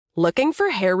Looking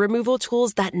for hair removal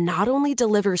tools that not only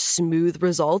deliver smooth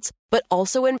results, but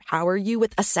also empower you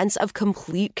with a sense of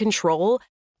complete control?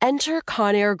 Enter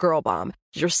Conair Girl Bomb,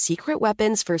 your secret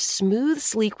weapons for smooth,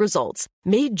 sleek results,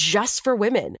 made just for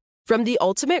women. From the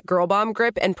ultimate Girl Bomb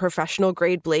grip and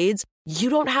professional-grade blades, you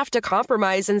don't have to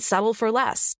compromise and settle for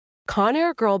less.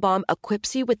 Conair Girl Bomb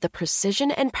equips you with the precision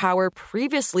and power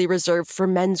previously reserved for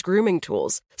men's grooming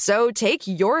tools. So take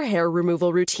your hair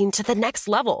removal routine to the next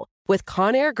level with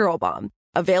Conair Girl Bomb.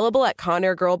 Available at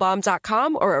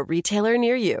ConairGirlBomb.com or a retailer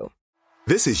near you.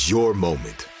 This is your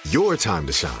moment, your time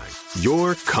to shine,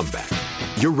 your comeback.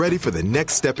 You're ready for the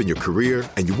next step in your career,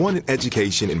 and you want an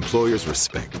education employers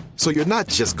respect. So you're not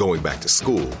just going back to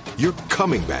school, you're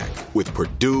coming back with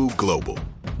Purdue Global.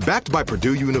 Backed by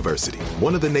Purdue University,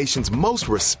 one of the nation's most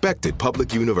respected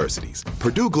public universities,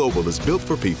 Purdue Global is built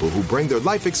for people who bring their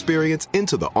life experience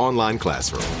into the online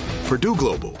classroom. Purdue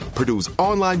Global, Purdue's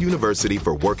online university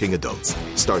for working adults.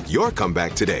 Start your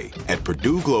comeback today at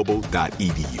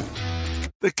purdueglobal.edu.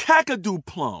 The Kakadu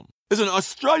plum is an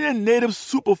Australian native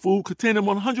superfood containing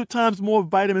 100 times more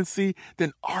vitamin C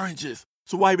than oranges.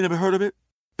 So why have you never heard of it?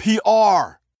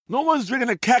 PR. No one's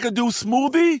drinking a Kakadu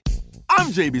smoothie? I'm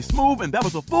JB Smoove, and that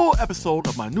was a full episode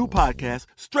of my new podcast,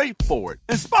 Straightforward,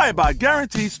 inspired by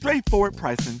guaranteed straightforward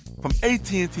pricing from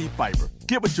AT&T Fiber.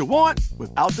 Get what you want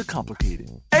without the complicated.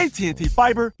 AT&T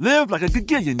Fiber, live like a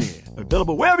gigillionaire.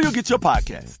 Available wherever you get your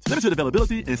podcasts. Limited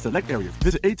availability in select areas.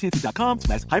 Visit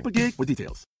AT&T.com/hypergig for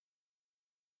details.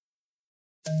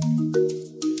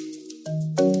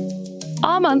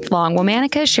 All month long,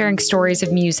 Womanica is sharing stories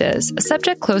of muses, a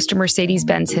subject close to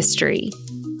Mercedes-Benz history.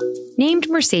 Named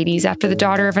Mercedes after the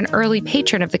daughter of an early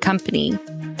patron of the company,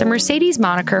 the Mercedes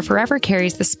moniker forever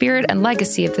carries the spirit and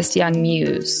legacy of this young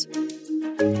muse.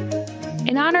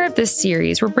 In honor of this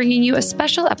series, we're bringing you a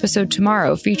special episode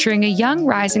tomorrow featuring a young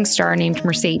rising star named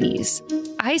Mercedes,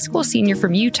 a high school senior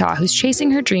from Utah who's chasing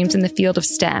her dreams in the field of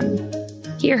STEM.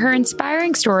 Hear her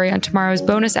inspiring story on tomorrow's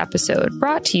bonus episode,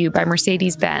 brought to you by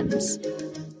Mercedes-Benz.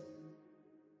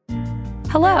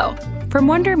 Hello. From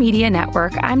Wonder Media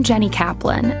Network, I'm Jenny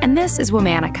Kaplan, and this is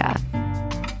Womanica.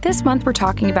 This month we're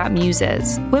talking about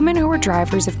muses, women who are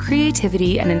drivers of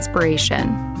creativity and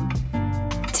inspiration.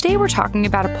 Today we're talking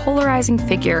about a polarizing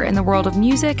figure in the world of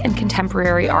music and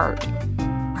contemporary art.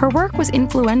 Her work was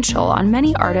influential on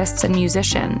many artists and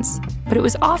musicians, but it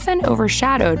was often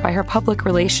overshadowed by her public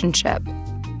relationship.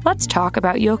 Let's talk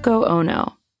about Yoko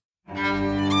Ono.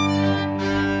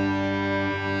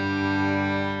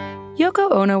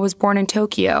 Yoko Ono was born in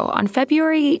Tokyo on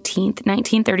February 18,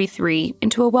 1933,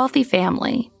 into a wealthy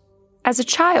family. As a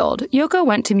child, Yoko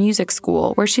went to music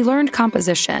school where she learned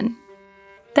composition.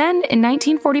 Then, in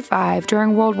 1945,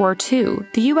 during World War II,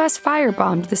 the U.S.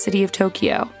 firebombed the city of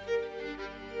Tokyo.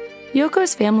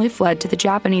 Yoko's family fled to the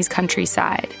Japanese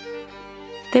countryside.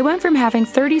 They went from having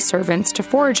 30 servants to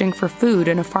foraging for food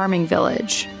in a farming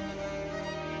village.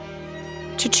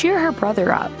 To cheer her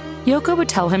brother up, Yoko would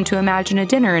tell him to imagine a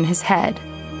dinner in his head.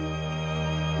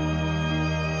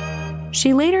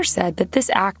 She later said that this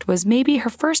act was maybe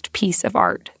her first piece of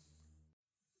art.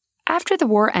 After the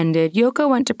war ended, Yoko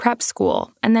went to prep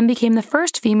school and then became the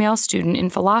first female student in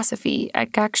philosophy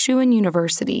at Gakushuin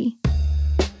University.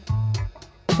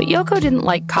 But Yoko didn't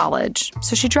like college,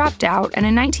 so she dropped out and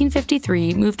in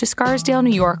 1953 moved to Scarsdale,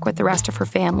 New York with the rest of her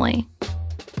family.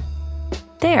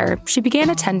 There, she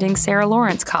began attending Sarah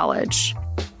Lawrence College.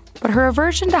 But her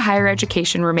aversion to higher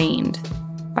education remained.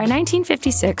 By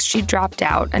 1956, she dropped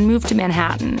out and moved to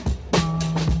Manhattan.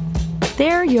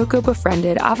 There, Yoko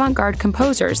befriended avant-garde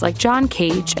composers like John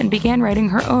Cage and began writing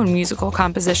her own musical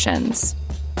compositions.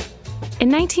 In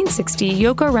 1960,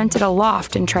 Yoko rented a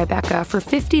loft in Tribeca for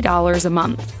 $50 a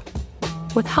month.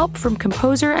 With help from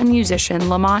composer and musician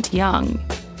Lamont Young,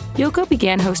 Yoko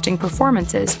began hosting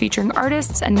performances featuring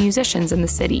artists and musicians in the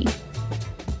city.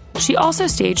 She also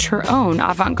staged her own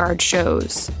avant-garde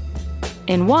shows.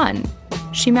 In one,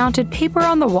 she mounted paper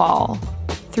on the wall,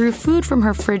 threw food from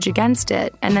her fridge against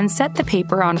it, and then set the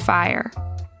paper on fire.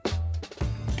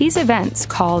 These events,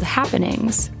 called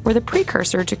happenings, were the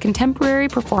precursor to contemporary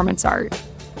performance art.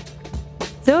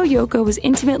 Though Yoko was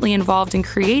intimately involved in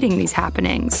creating these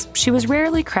happenings, she was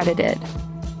rarely credited.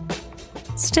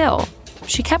 Still,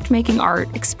 she kept making art,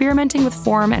 experimenting with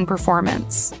form and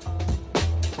performance.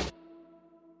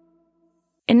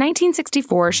 In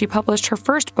 1964, she published her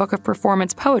first book of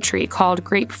performance poetry called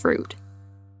Grapefruit.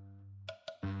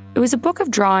 It was a book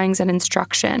of drawings and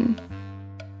instruction.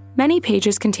 Many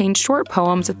pages contained short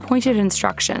poems with pointed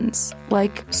instructions,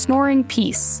 like Snoring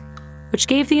Peace, which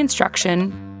gave the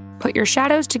instruction, put your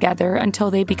shadows together until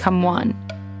they become one.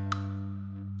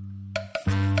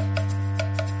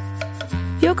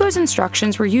 Yoko's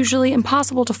instructions were usually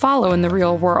impossible to follow in the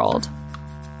real world.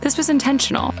 This was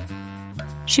intentional.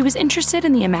 She was interested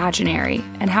in the imaginary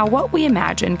and how what we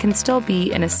imagine can still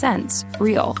be, in a sense,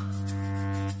 real.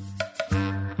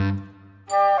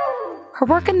 Her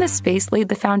work in this space laid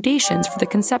the foundations for the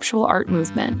conceptual art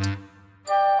movement.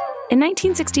 In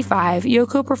 1965,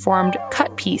 Yoko performed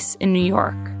Cut Piece in New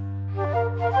York.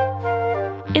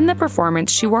 In the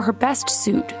performance, she wore her best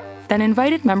suit, then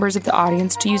invited members of the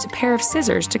audience to use a pair of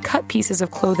scissors to cut pieces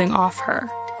of clothing off her.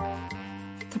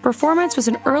 The performance was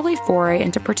an early foray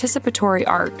into participatory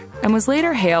art and was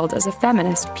later hailed as a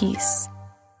feminist piece.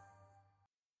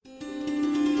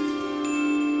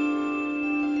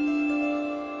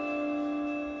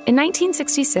 In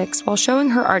 1966, while showing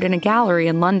her art in a gallery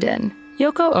in London,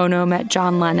 Yoko Ono met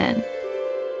John Lennon.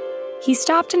 He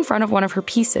stopped in front of one of her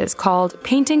pieces called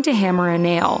Painting to Hammer a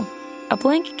Nail, a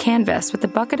blank canvas with a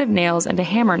bucket of nails and a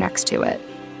hammer next to it.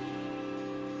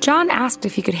 John asked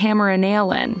if he could hammer a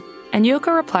nail in, and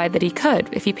Yoko replied that he could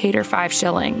if he paid her 5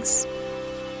 shillings.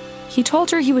 He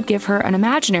told her he would give her an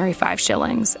imaginary 5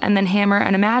 shillings and then hammer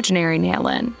an imaginary nail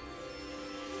in.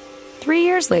 3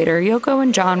 years later, Yoko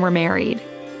and John were married.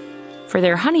 For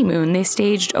their honeymoon, they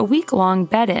staged a week-long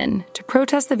bed-in to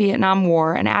protest the Vietnam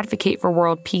War and advocate for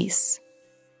world peace.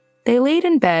 They laid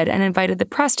in bed and invited the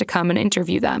press to come and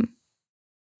interview them.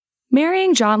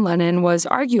 Marrying John Lennon was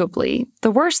arguably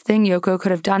the worst thing Yoko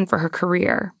could have done for her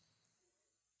career.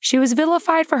 She was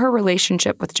vilified for her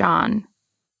relationship with John.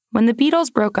 When the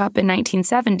Beatles broke up in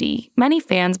 1970, many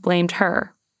fans blamed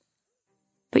her.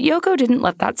 But Yoko didn't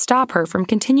let that stop her from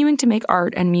continuing to make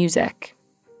art and music.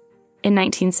 In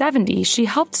 1970, she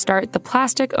helped start the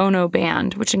Plastic Ono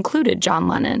Band, which included John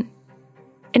Lennon.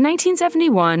 In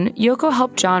 1971, Yoko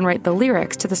helped John write the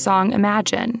lyrics to the song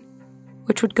Imagine,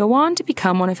 which would go on to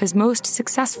become one of his most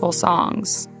successful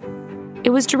songs.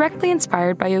 It was directly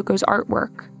inspired by Yoko's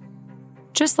artwork.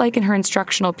 Just like in her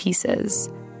instructional pieces,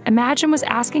 Imagine was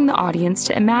asking the audience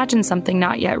to imagine something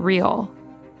not yet real.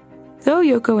 Though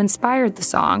Yoko inspired the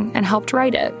song and helped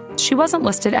write it, she wasn't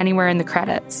listed anywhere in the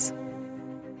credits.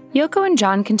 Yoko and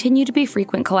John continue to be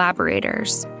frequent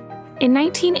collaborators. In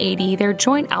 1980, their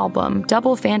joint album,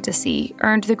 Double Fantasy,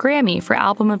 earned the Grammy for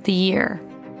Album of the Year.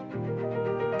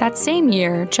 That same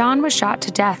year, John was shot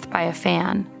to death by a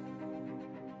fan.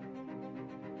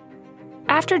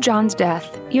 After John's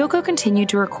death, Yoko continued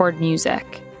to record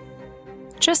music.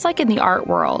 Just like in the art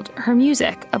world, her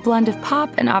music, a blend of pop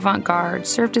and avant-garde,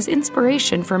 served as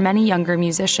inspiration for many younger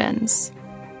musicians.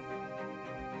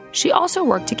 She also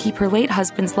worked to keep her late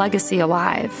husband's legacy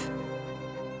alive.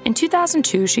 In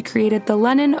 2002, she created the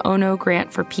Lennon-Ono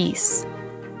Grant for Peace.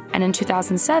 And in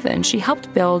 2007, she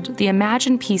helped build the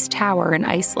Imagine Peace Tower in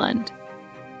Iceland.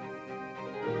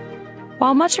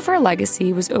 While much of her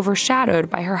legacy was overshadowed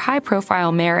by her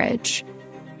high-profile marriage,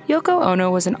 Yoko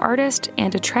Ono was an artist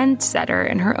and a trendsetter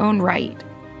in her own right.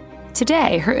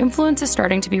 Today, her influence is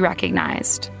starting to be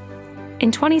recognized.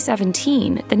 In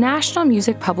 2017, the National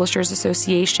Music Publishers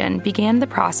Association began the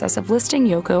process of listing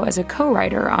Yoko as a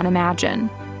co-writer on Imagine.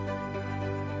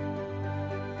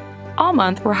 All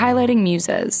month, we're highlighting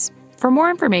muses. For more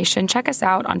information, check us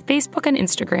out on Facebook and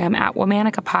Instagram at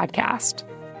Womanica Podcast.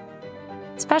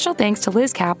 Special thanks to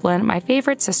Liz Kaplan, my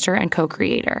favorite sister and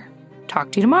co-creator.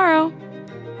 Talk to you tomorrow.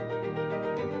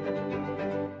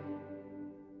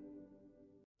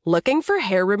 Looking for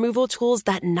hair removal tools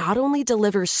that not only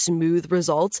deliver smooth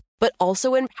results, but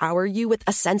also empower you with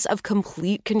a sense of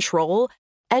complete control?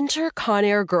 Enter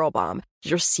Conair Girl Bomb,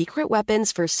 your secret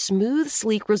weapons for smooth,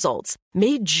 sleek results,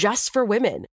 made just for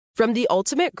women. From the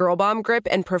ultimate Girl Bomb grip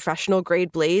and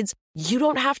professional-grade blades, you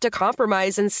don't have to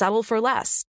compromise and settle for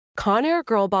less. Conair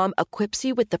Girl Bomb equips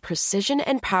you with the precision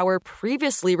and power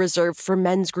previously reserved for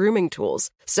men's grooming tools.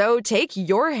 So take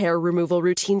your hair removal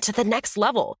routine to the next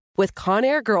level with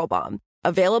Conair Girl Bomb.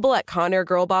 Available at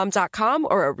ConairGirlBomb.com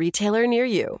or a retailer near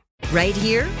you. Right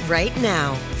here, right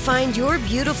now. Find your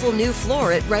beautiful new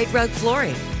floor at Rite Rug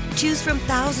Flooring. Choose from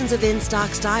thousands of in-stock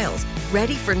styles,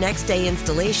 ready for next day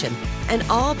installation, and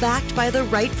all backed by the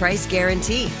right price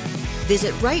guarantee.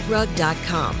 Visit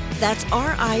riterug.com. That's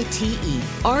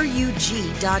RITERUG.com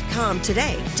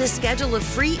today to schedule a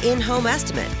free in-home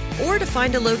estimate or to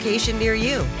find a location near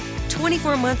you.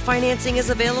 24-month financing is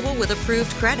available with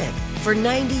approved credit. For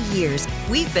 90 years,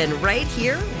 we've been right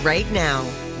here, right now.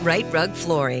 Rite Rug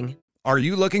Flooring. Are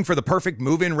you looking for the perfect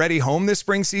move-in ready home this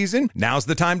spring season? Now's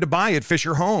the time to buy at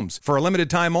Fisher Homes. For a limited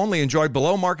time only, enjoy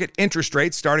below-market interest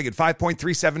rates starting at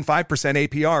 5.375%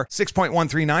 APR,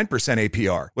 6.139%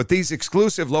 APR. With these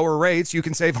exclusive lower rates, you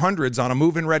can save hundreds on a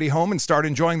move-in ready home and start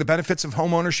enjoying the benefits of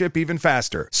home ownership even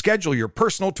faster. Schedule your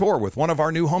personal tour with one of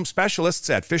our new home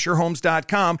specialists at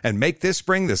FisherHomes.com and make this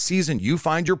spring the season you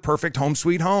find your perfect home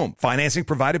sweet home. Financing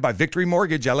provided by Victory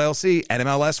Mortgage, LLC,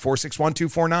 NMLS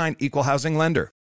 461249, Equal Housing Lender.